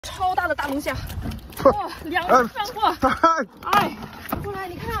超大的大龙虾，哇，两只上货，哎，过来，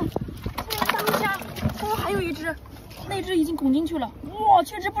你看，大龙虾，哦，还有一只，那只已经拱进去了，哇，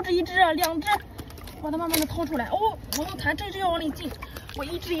确实不止一只啊，两只，把它慢慢的掏出来，哦，往后弹，这只要往里进，我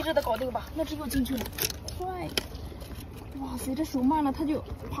一只一只的搞定吧，那只又进去了，快，哇塞，这手慢了，它就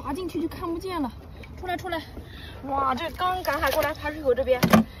爬进去就看不见了，出来，哇，这刚赶海过来排水口这边，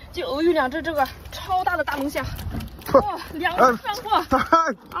就偶遇两只这个超大的大龙虾。哇，两只上货，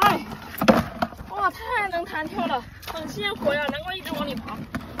哎，哇，太能弹跳了，很鲜活呀，难怪一直往里爬。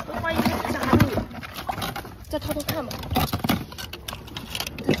我怀疑这底下还会有，再偷偷看吧，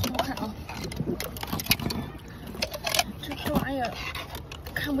再偷偷看啊。这玩意儿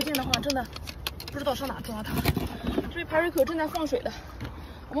看不见的话，真的不知道上哪抓它。这里排水口正在放水的，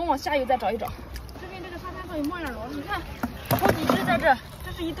我们往下游再找一找。这边这个沙滩上有冒眼螺，你看，好几只在这，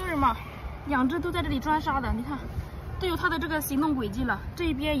这是一对嘛，两只都在这里钻沙的，你看。这有它的这个行动轨迹了，这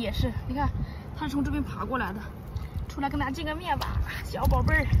一边也是，你看，它是从这边爬过来的，出来跟大家见个面吧，小宝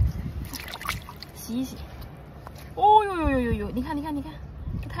贝儿，洗一洗。哦呦，你看，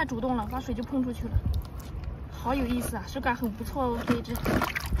这太主动了，把水就喷出去了，好有意思啊，手感很不错哦。这一只，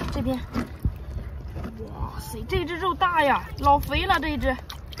这边，哇塞，这只肉大呀，老肥了这一只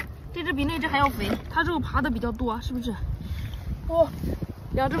比那只还要肥，它肉爬的比较多，是不是？哦，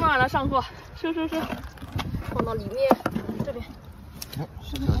两只马了上货，收。放到里面，这边，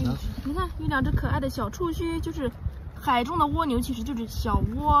是不是还有？你看，有两只可爱的小触须，就是海中的蜗牛，其实就是小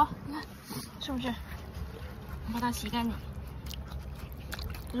蜗。你看，是不是？我把它洗干净，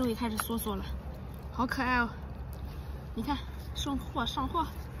肉也开始缩了，好可爱哦！你看，上货，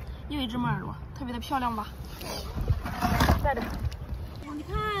又一只莫尔罗，特别的漂亮吧？带着。哇，你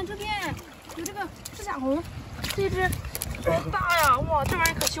看这边有这个赤甲红，这只好大呀！哇，这玩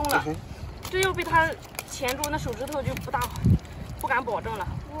意可凶了，这又被它钳住，那手指头就不敢保证了。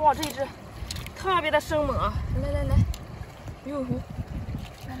哇，这一只特别的生猛啊！来，哟呼，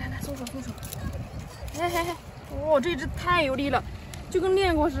来，松手。嘿，哇，这一只太有力了，就跟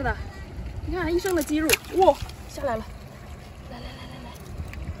练过似的。你看一身的肌肉，哇，下来了。来，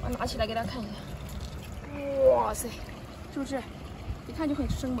我拿起来给大家看一下。哇塞，是不是？一看就很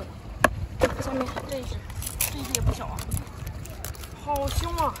生猛。下面这一只也不小啊，好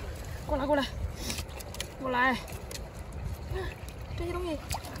凶啊！过来，看这些东西，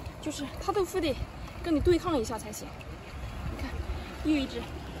就是它都非得跟你对抗一下才行。你看，又一只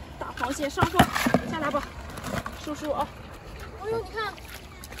大螃蟹上货，下来吧，收啊！哎呦，你看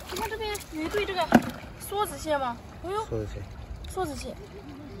这边有一对这个梭子蟹吗？哎呦，梭子蟹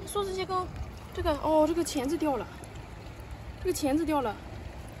跟这个这个钳子掉了，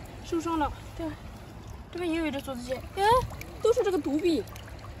受伤了。这边也有一只梭子蟹，哎，都是这个独臂，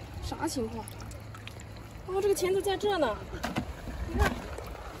啥情况？这个钳子在这呢，你看，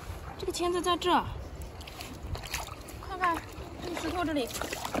这个钳子在这，看看这个石头这里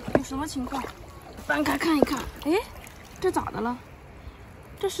有什么情况？翻开看一看，哎，这咋的了？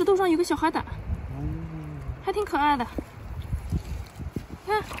这石头上有个小海胆，还挺可爱的，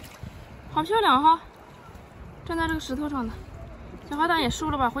看，好漂亮哈！站在这个石头上的小海胆也收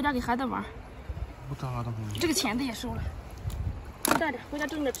了吧，回家给孩子玩。这个钳子也收了，带着回家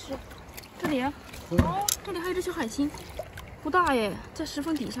蒸着吃。这里啊，这里还有一只小海星，不大耶，在石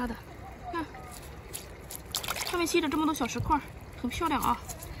缝底下的，看，上面吸着这么多小石块，很漂亮啊，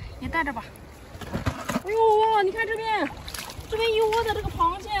也带着吧。哎呦哇，你看这边一窝的这个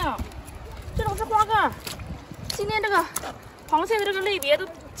螃蟹啊，这种是花干。今天这个螃蟹的这个类别都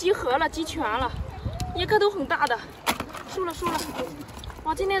集合了，集全了，一个都很大的，收了。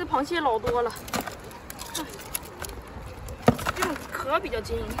哇，今天的螃蟹老多了。这种壳比较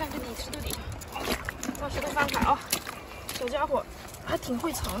坚硬，你看这里石头底下，把石头翻开啊，小家伙还挺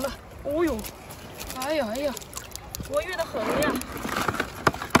会藏的。哦呦，哎呀，活跃的很呀。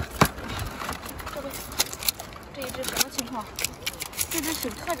这一只什么情况？这只手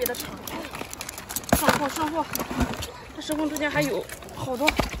特别的长，上货。这石缝中间还有好多。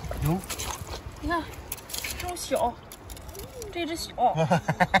你看，这种小，这只小，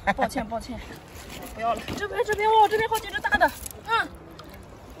抱歉。不要了，这边哇，这边好几只大的，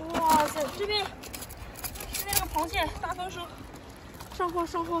哇塞，这边这个螃蟹大丰收，上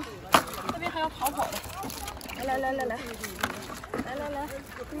货，这边还要逃跑的，来，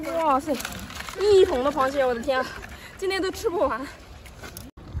哇塞，1桶的螃蟹，我的天啊，今天都吃不完呀！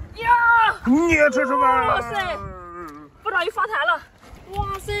你也吃什么？哇塞，不小心发财了，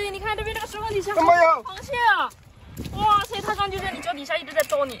哇塞，你看这边这个石缝底下好多螃蟹啊，哇塞，它刚就在你脚底下一直在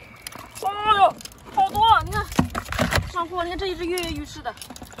叨你，哦呦！好多，你看上货，你看这一只跃跃欲试的，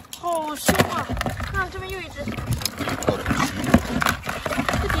好凶啊！看这边又一只，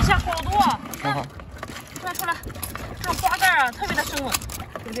这底看，出来，这种花盖啊特别的生猛。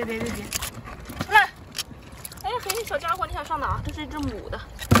别，出来！哎，嘿，小家伙，你想上哪？这是一只母的。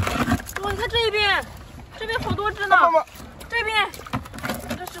哇，你看这边好多只呢。这边，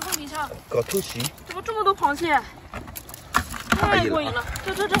这石缝底下搞偷袭，怎么这么多螃蟹？太过瘾了！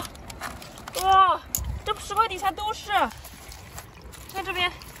这，哇，这石块底下都是。看这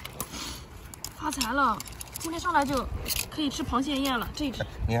边，发财了！今天上来就可以吃螃蟹宴了。这一只，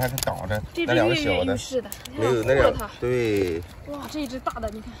你看它倒着，这那两个小的，是的，没有那两个，对。哇，这一只大的，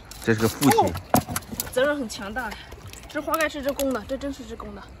你看，这是个父亲，责任很强大呀。这花盖是只公的，这真是只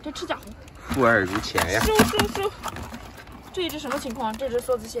公的，这赤甲红。父爱如前呀！收！这一只什么情况？这只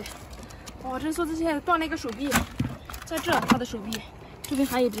梭子蟹，哇，这梭子蟹断了一个手臂，在这它的手臂，这边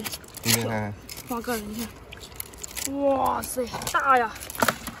还有一只，你看花盖，你看，哇塞，大呀！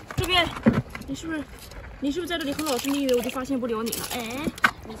这边，你是不是在这里很老实？你以为我就发现不了你了？哎，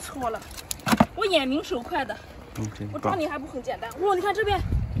你错了，我眼明手快的，我抓你还不很简单？哇，你看这边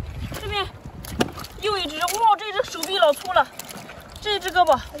又一只，哇，这只手臂老粗了，这只胳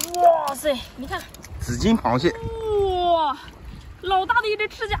膊，哇塞，你看，紫金螃蟹，哇，老大的一只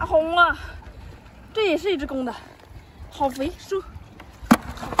赤甲红了，这也是一只公的，好肥，收。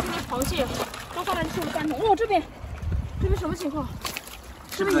这边螃蟹刚上来就收了3桶，哇，这边什么情况？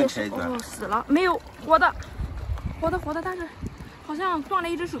这边也是，哦，死了，没有活的，但是好像断了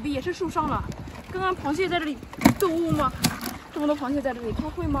一只手臂，也是受伤了。刚刚螃蟹在这里斗殴吗？这么多螃蟹在这里，它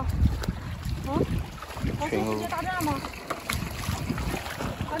会吗？啊，螃蟹世界大战吗？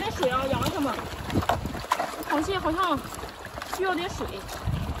拿点水啊，养了它们。螃蟹好像需要点水，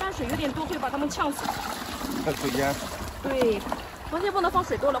但水有点多，会把它们呛死。它会淹死。对，螃蟹不能放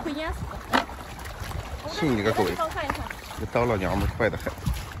水多了，会淹死的。是你个狗！看一看。这当老娘们坏的很。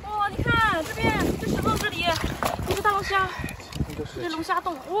哇，你看这边这石缝这里一只大龙虾，这龙虾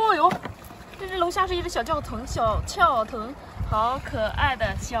洞。哦哟，这只龙虾是一只小翘臀，好可爱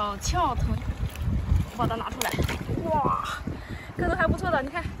的小翘臀。我把它拿出来。哇，个头还不错的，你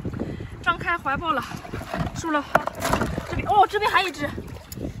看，张开怀抱了，收了。这边哦，这边还有一只，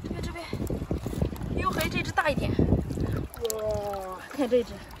这边，哟嘿，这只大一点。哇，看这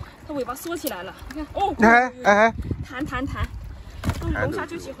只。它尾巴缩起来了，你看哦，哎，弹，龙虾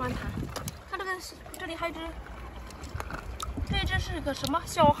就喜欢弹。看这里还有一只，这只是个什么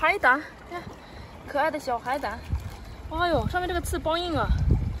小海胆？看，可爱的小海胆。哎呦，上面这个刺包印啊，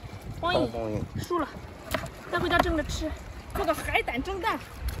包印，输了，带回家蒸着吃，做个海胆蒸蛋。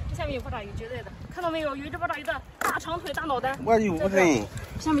这下面有八爪鱼，绝对的，看到没有？有一只八爪鱼的大长腿、大脑袋。我有嘿。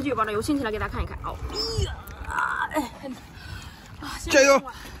下面就有八爪鱼，我掀起来给大家看一看。哦，加油！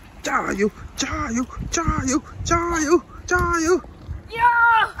呀！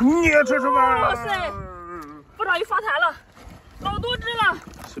你也吃什么？哇塞，八爪鱼发财了，老多只了。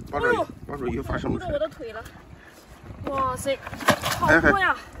八爪鱼发什么财？我的腿了。哇塞，好多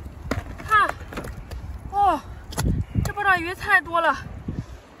呀！看，哦，这八爪鱼太多了，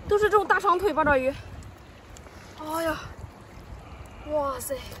都是这种大长腿八爪鱼。哎呀，哇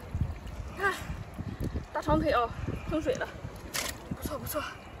塞，看大长腿哦，喷水了，不错。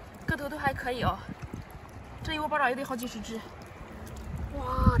个头都还可以哦，这一窝八爪鱼得好几十只。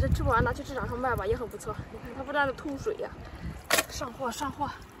哇，这吃不完拿去市场上卖吧，也很不错。你看它不断的吐水呀，上货，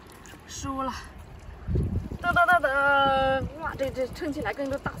收了。噔，哇，这撑起来跟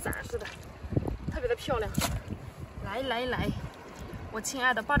个大伞似的，特别的漂亮。来，我亲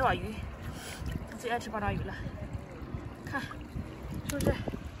爱的八爪鱼，我最爱吃八爪鱼了。看，是不是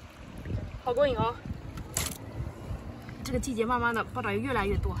好过瘾哦？这个季节慢慢的八爪鱼越来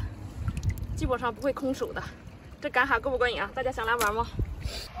越多。基本上不会空手的，这赶海过不过瘾啊？大家想来玩吗？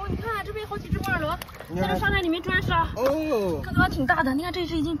哦，你看这边好几只摩尔螺在这沙滩里面钻沙，哦，个头还挺大的。你看这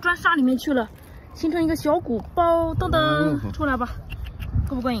只已经钻沙里面去了，形成一个小鼓包，噔，出来吧，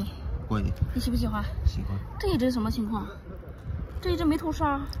过不过瘾？过瘾。你喜不喜欢？喜欢。这一只什么情况？这一只没吐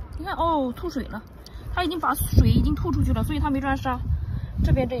沙，你看哦，吐水了，它已经把水已经吐出去了，所以它没钻沙。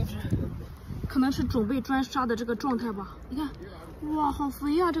这边这一只可能是准备钻沙的这个状态吧？你看，哇，好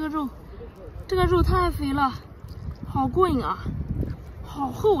肥呀，这个肉太肥了，好过瘾啊，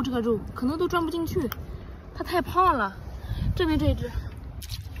好厚，这个肉可能都钻不进去，它太胖了。这边这一只，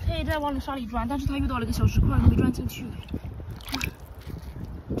它也在往沙里钻，但是它遇到了一个小石块，没钻进去。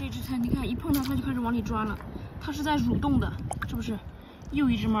这只它，你看一碰到它就开始往里钻了，它是在蠕动的，是不是？又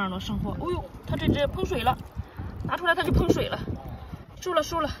一只摩尔螺上货，哦呦，它这只喷水了，拿出来它就喷水了，收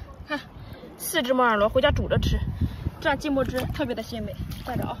了，看4只摩尔螺回家煮着吃，这样芥末汁特别的鲜美，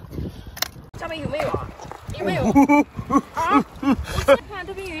带着啊。下面有没有啊？有没有啊？看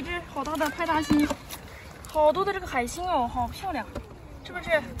这边有一只好大的派大星，好多的这个海星哦，好漂亮，是不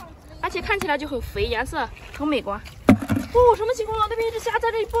是？而且看起来就很肥，颜色很美观。哦，什么情况啊？那边一只虾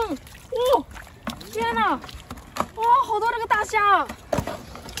在这里蹦。哦，天哪！哇，好多这个大虾！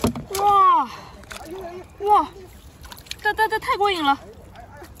哇哇，这太过瘾了！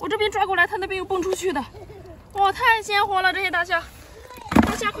我这边抓过来，它那边又蹦出去的。哇，太鲜活了，这些大虾！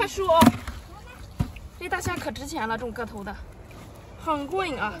大虾快收哦！这大虾可值钱了，这种个头的，很过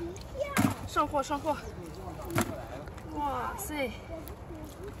瘾啊！上货上货！哇塞，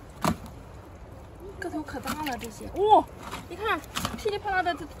个头可大了这些。哦，你看，噼里啪啦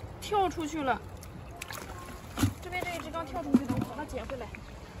的跳出去了。这边这一只刚跳出去的，我把它捡回来。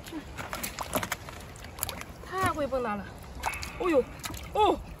太会蹦跶了！哦呦，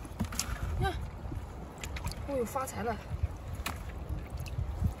哦，你看，哦呦，发财了！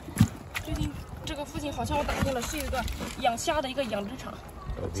最近这个附近好像我打听了，是一个养虾的一个养殖场，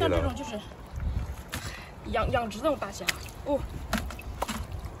像这种就是养殖这种大虾哦。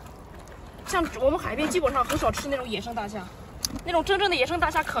像我们海边基本上很少吃那种野生大虾，那种真正的野生大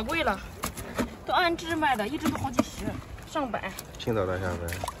虾可贵了，都按只卖的，一只都好几十、上百。青岛大虾呗？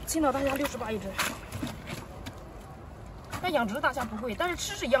青岛大虾68一只。那养殖的大虾不贵，但是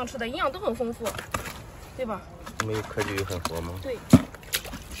吃是一样吃的，营养都很丰富，对吧？没有科技又很活吗？对，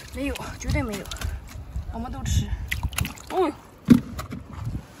没有，绝对没有，我们都吃。哦呦，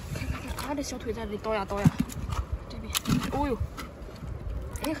看，啊，这小腿在这里叨呀叨呀，这边，哦呦，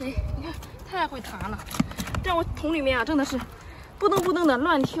哎嘿，你看太会弹了，在我桶里面啊，真的是不蹬不蹬的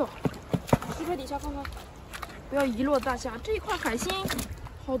乱跳。石块底下看看，不要遗落大虾，这一块海星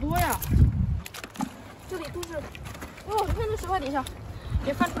好多呀，这里都是。哦，你看这石块底下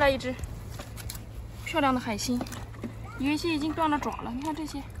也翻出来一只漂亮的海星，有一些已经断了爪了。你看这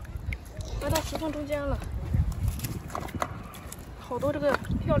些来到石缝中间了，好多这个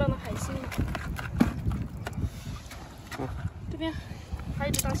漂亮的海星。这边还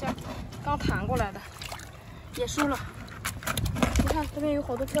有一只大虾，刚弹过来的，也收了。你看这边有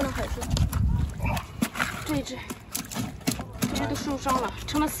好多漂亮海星，这一只都受伤了，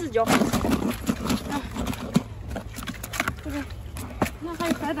成了4角海星。看。这边，你看还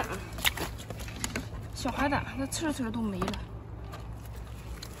有海胆，小海胆，那刺儿都没了。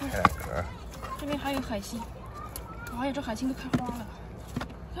这边还有海星，还有这海星都开花了。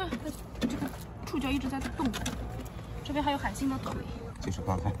看，这个触角一直在动。这边还有海星的腿，就是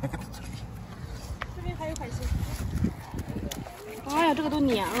刚才。这边还有海星。哎呀，这个都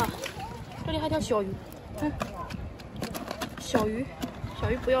粘了。这里还有条小鱼，看，小鱼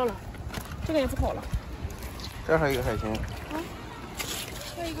不要了，这个也不好了。这还有一个海星。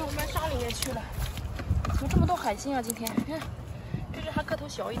还有一个我们沙里面去了，怎么这么多海星啊？今天你看，这只还个头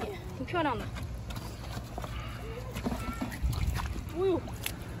小一点，挺漂亮的。哦呦，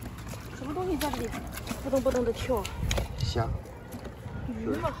什么东西在这里扑腾扑腾的跳？虾。鱼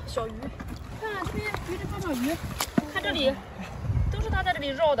嘛，小鱼。看这边有一只八爪鱼，看这里，都是它在这里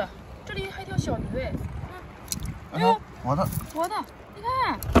绕的。这里还有条小鱼哎，哎呦，活的，你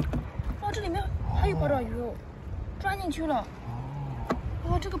看，哇，这里面还有八爪鱼哦，钻进去了。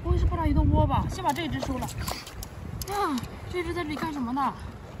哇，这个不会是八爪鱼的窝吧？先把这一只收了。啊，这只在这里干什么呢？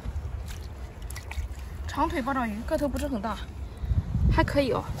长腿八爪鱼，个头不是很大，还可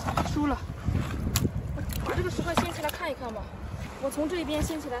以哦，收了。把这个石块掀起来看一看吧。我从这边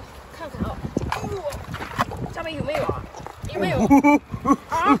掀起来看看啊。哦，下面有没有啊？有没有？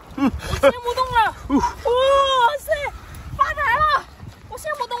啊，我掀不动了。哇塞，发财了！我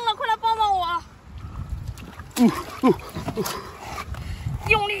掀不动了，快来帮帮我。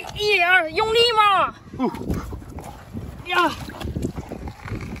用力1、2，用力嘛！呀！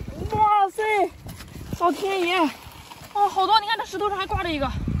哇塞，老天爷！哦，好多！你看这石头上还挂着一个。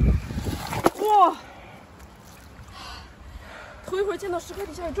哇！头一会儿见到石块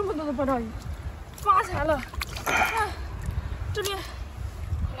底下有这么多的八爪鱼，发财了！看这边，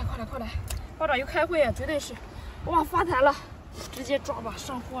快来！八爪鱼开会啊，绝对是！哇，发财了！直接抓吧，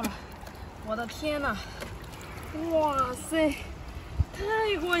上货了！我的天哪！哇塞！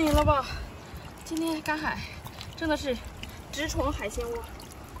太过瘾了吧！今天赶海真的是直闯海鲜窝，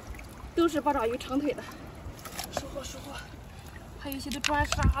都是八爪鱼长腿的。收获，还有一些都抓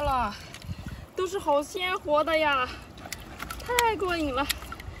沙了，都是好鲜活的呀！太过瘾了，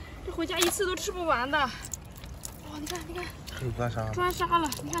这回家一次都吃不完的。哇，你看，可以抓沙，抓沙了！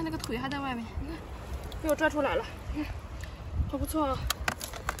你看那个腿还在外面，你看被我抓出来了，你看，好不错啊！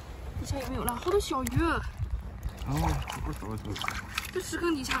底下有没有了？好多小鱼啊！哦，这石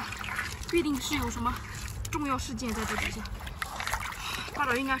坑底下必定是有什么重要事件在这底下。八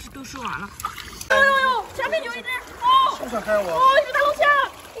爪鱼应该是都收完了。呦，前面有一只哦！是不是还有我？哦，一只大龙虾！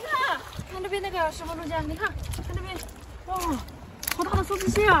你看这边那个石缝中间，你看这边，哇，好大的梭子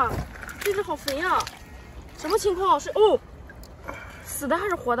蟹啊！这只好肥啊！什么情况？是哦，死的还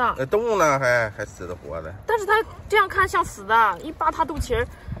是活的？动呢，还死的活的。但是它这样看像死的，一扒它肚脐儿，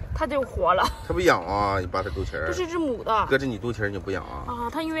它就活了。它不痒啊，你扒它肚脐儿。这是一只母的。搁着你肚脐儿你不痒啊？啊，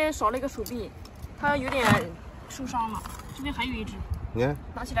它因为少了一个手臂，它有点受伤了。这边还有一只，你看，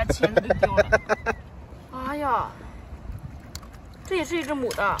拿起来钳子就掉了。哎呀，这也是一只母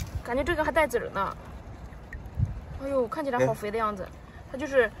的，感觉这个还带籽儿呢。哎呦，看起来好肥的样子，它就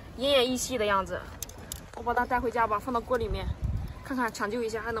是奄奄一息的样子。我把它带回家吧，放到锅里面，看看抢救一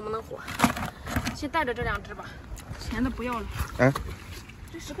下还能不能活。先带着这2只吧，钱的不要了。哎，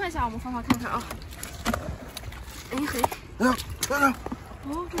这10块钱我们放看看啊。哎嘿，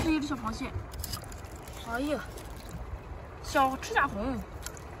哦，这是一只小螃蟹。哎呀，小赤甲红，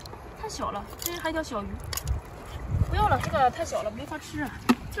太小了。这还有一条小鱼，不要了，这个太小了，没法吃。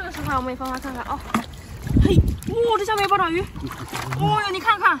这个10块我们也放看看啊。嘿，哇，这下面有八爪鱼。哦哟，你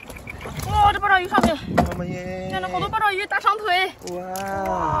看看，哇，这八爪鱼上面，看了好多八爪鱼，大长腿。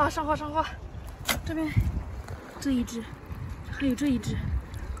哇，上货。这边这一只，还有这一只，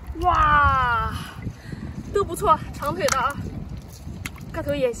哇，都不错，长腿的啊，个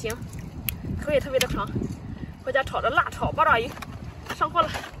头也行，头也特别的长。回家炒着辣炒八爪鱼，上货了，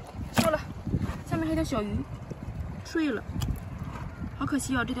收了。下面还有条小鱼，睡了，好可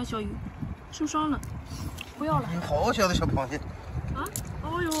惜啊，这条小鱼受伤了。不要了，好小的小螃蟹啊！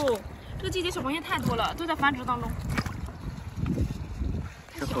哦呦，这个季节小螃蟹太多了，都在繁殖当中。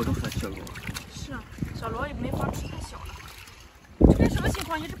这好多小螺。是啊，小螺也没法吃，太小了。这边什么情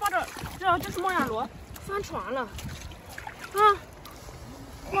况？一只八爪，这是猫眼螺翻船了。啊，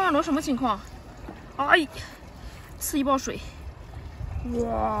猫眼螺什么情况？哎，呲一包水。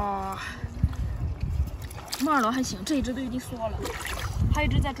哇，猫眼螺还行，这一只都已经缩了，还有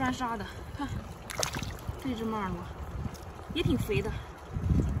一只在专杀的，看。这只猫耳螺也挺肥的，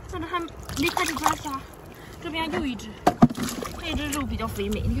但是还没开始专杀。这边又一只，这只肉比较肥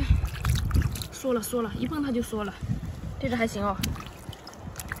美，你看，缩了，一碰它就缩了。这只还行哦，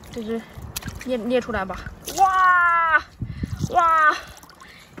这只捏出来吧。哇，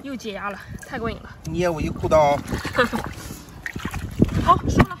又解压了，太过瘾了。捏我一裤裆。好，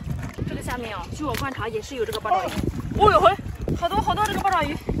收了。这个下面啊，据我观察也是有这个八爪鱼。哦呦嘿，好多这个八爪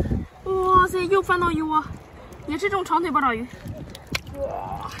鱼。哇塞，又翻到一窝，也是这种长腿八爪鱼。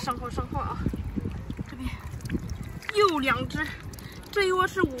哇，上货啊！这边又2只，这一窝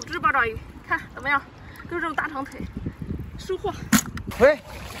是5只八爪鱼，看怎么样？都是这种大长腿。收货。喂，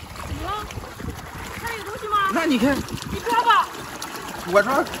怎么了？那有东西吗？那你看，你抓吧。我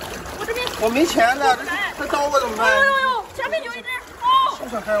抓。我这边我没钱了，他刀我怎么办？呦，前面有一只哦。是不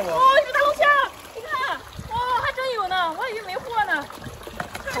想害我？哦，一只大龙虾，你看，哦，还真有呢，我以为没货呢。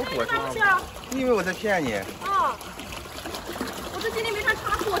我抓，你以为我在骗你？啊！我这今天没穿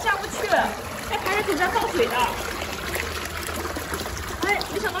长裤，我下不去，在排水口上放水的。哎，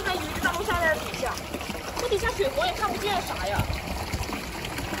没想到还有一只大龙虾在底下，这底下水活也看不见啥呀。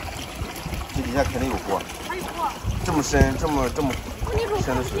这底下肯定有货。还有货？这么深，这么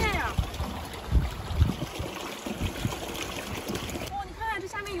深的水呀！哦，你看这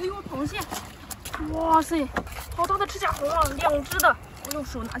下面有一窝螃蟹，哇塞，好大的赤甲红啊，2只的。我用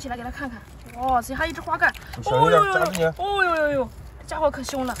手拿起来给它看看，哇塞，还有一只花盖，哦呦，这家伙可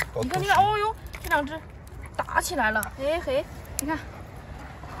凶了，你看，哦呦，这2只打起来了，嘿嘿，你看，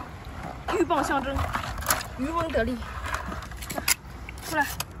鹬蚌相争，渔翁得利，出来，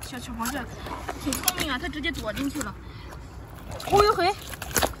小螃蟹挺聪明啊，它直接躲进去了，哦呦嘿，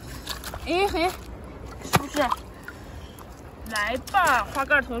哎嘿，是不是？来吧，花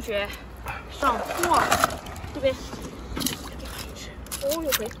盖同学，上货，这边。哦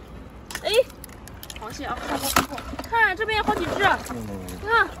呦嘿，哎，螃蟹啊，看这边有好几只，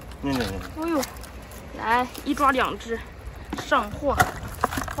你看，哦呦，来一抓2只，上货，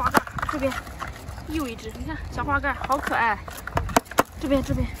花盖这边又一只，你看小花盖好可爱，这边，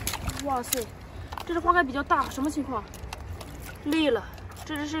哇塞，这只花盖比较大，什么情况？累了，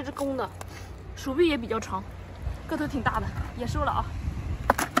这只是一只公的，手臂也比较长，个头挺大的，也收了啊。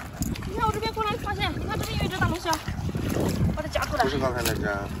你看我这边过来发现，你看这边有一只大龙虾。把它夹出来。不是刚才那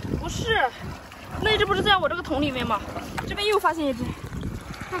只？不是，那只不是在我这个桶里面吗？这边又发现一只，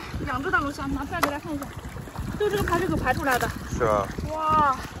看2只大龙虾，拿出来给大家看一下，都这个排水口排出来的。是啊。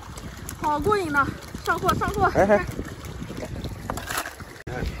哇，好过瘾呐！上货！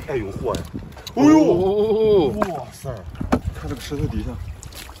哎，有货呀！哎呦，哇塞！看这个石头底下，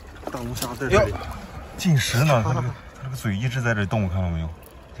大龙虾在这里进食呢。它这个嘴一直在这动，看到没有？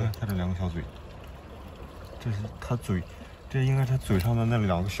对，它这2个小嘴。这是它嘴，这应该是它嘴上的那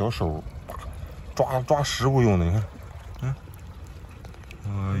2个小手，抓食物用的。你看，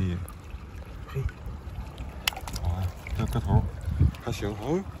哎呀，嘿，啊，这个头还行，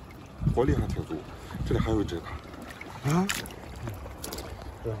哎，活力还挺足。这里还有一只呢，啊，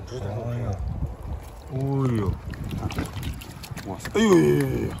两只在哎呀，哎呦，哇塞，哎呦呦呦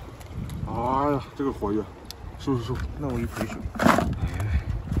呦，哎呀，这个活跃，收。那我一回去，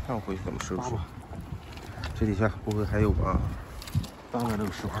看我回去怎么收拾。这底下不会还有吧？大概这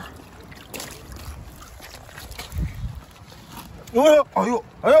个石块。哎呦，好像有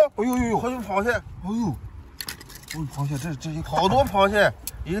螃蟹，螃蟹，这一好多螃蟹，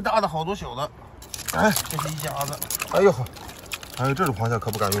一个大的，好多小的，哎，这是一家子。哎呦呵，哎，这种螃蟹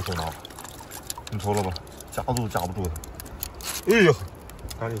可不敢用手拿，你瞅瞅吧，夹住都夹不住它。哎呦，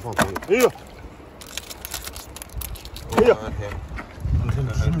赶紧放桶里。哎呦，哎呀，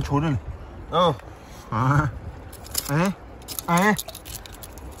你瞅这里，哎，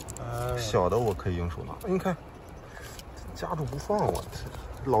小的我可以用手拿，你看，夹住不放，我天，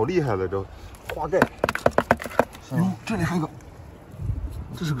老厉害了这花盖。哟，这里还有个，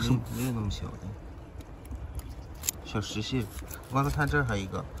这是个什么？没有那么小的，小石蟹。我刚才看这儿还有一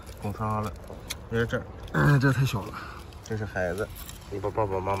个拱上了，在这儿。哎，这太小了。这是孩子，你把爸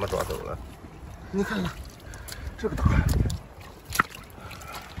爸妈妈抓走了。你看看，这个大。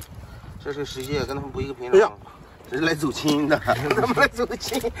这是石蟹，跟他们不一个品种。哎呀，这是来走亲的，他们来走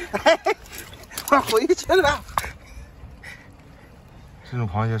亲。我回去了。这种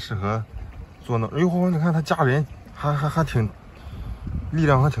螃蟹适合做那，哎呦，你看它夹人，还挺力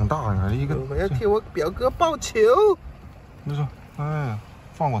量还挺大，你看一个。我要替我表哥报仇。你说，哎呀，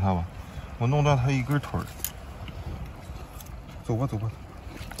放过他吧，我弄断他一根腿儿。走吧，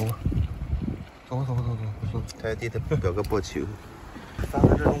他要替他表哥报仇。咱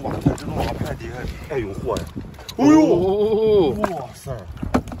们这种瓦片底下太有货呀！哎呦，哇塞，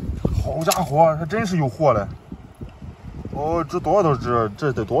好家伙，还真是有货嘞！哦，这多少只？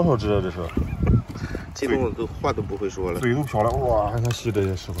这得多少只啊？这是？激动的都话都不会说了，嘴都漂亮，哇，还能吸这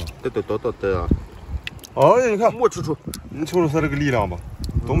些石头。对啊！哎呀，你看，我出，你瞅瞅他这个力量吧，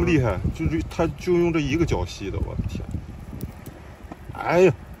多么厉害！他就用这一个脚吸的，我的天！哎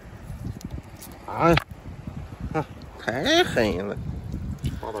呀，太狠了！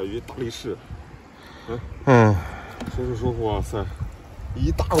八大鱼大力士，说，哇塞，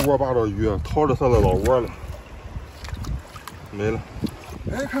一大窝八爪鱼，掏着它的老窝了，没了。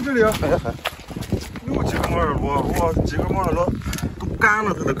哎，看这里啊，又几个猫耳朵，哇，几个猫耳朵都干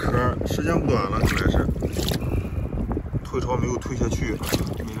了它的壳，时间不短了，看来是退潮没有退下去，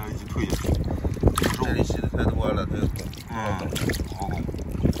没来得及退下去。这里吸的太多了，好拱，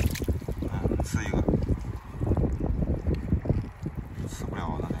刺一个，刺不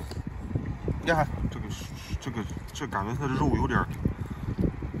了的。呀，这感觉它的肉有点，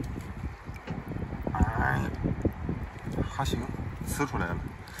哎，还行，刺出来了。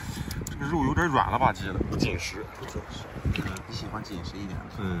这个肉有点软了吧唧的，不紧实，你喜欢紧实一点的。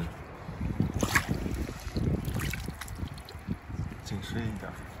紧实一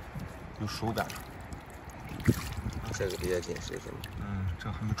点，有手感。这个比较紧实是吗？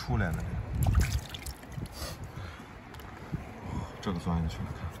这还没出来呢。这个钻进去了，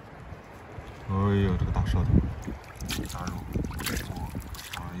看。哎呀，这个大舌头，大肉，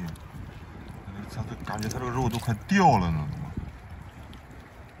哎呀，它感觉它这个肉都快掉了呢。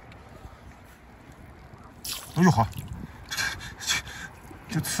哎呦呵，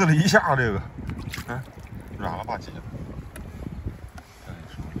就刺了一下这个，软了吧唧的。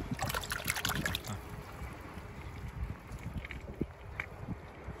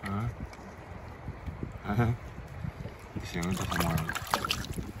行，这些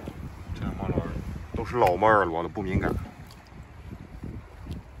猫耳，都是老猫耳朵了，不敏感。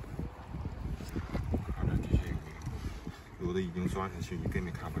看这底下有的已经钻下去，你根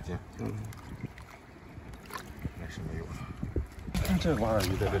本看不见。那是没有了。看这挖耳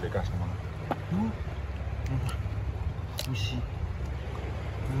鱼在这里干什么呢？呼吸。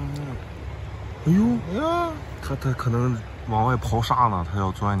哎呦，它可能往外刨沙呢，它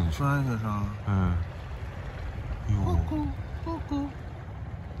要钻进去。钻下上。哎呦，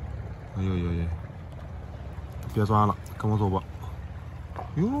别钻了，跟我走吧。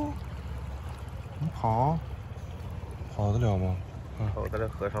哟，你跑得了吗？跑得了，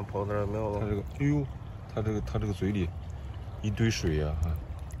和尚跑得了庙。它这个，哎呦，它这个嘴里一堆水呀，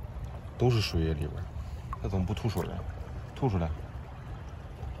都是水呀里边，它怎么不吐水啊？吐出来。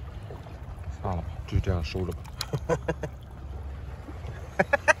算了吧，就这样收着吧。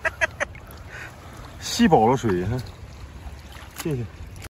吸饱了水，谢谢。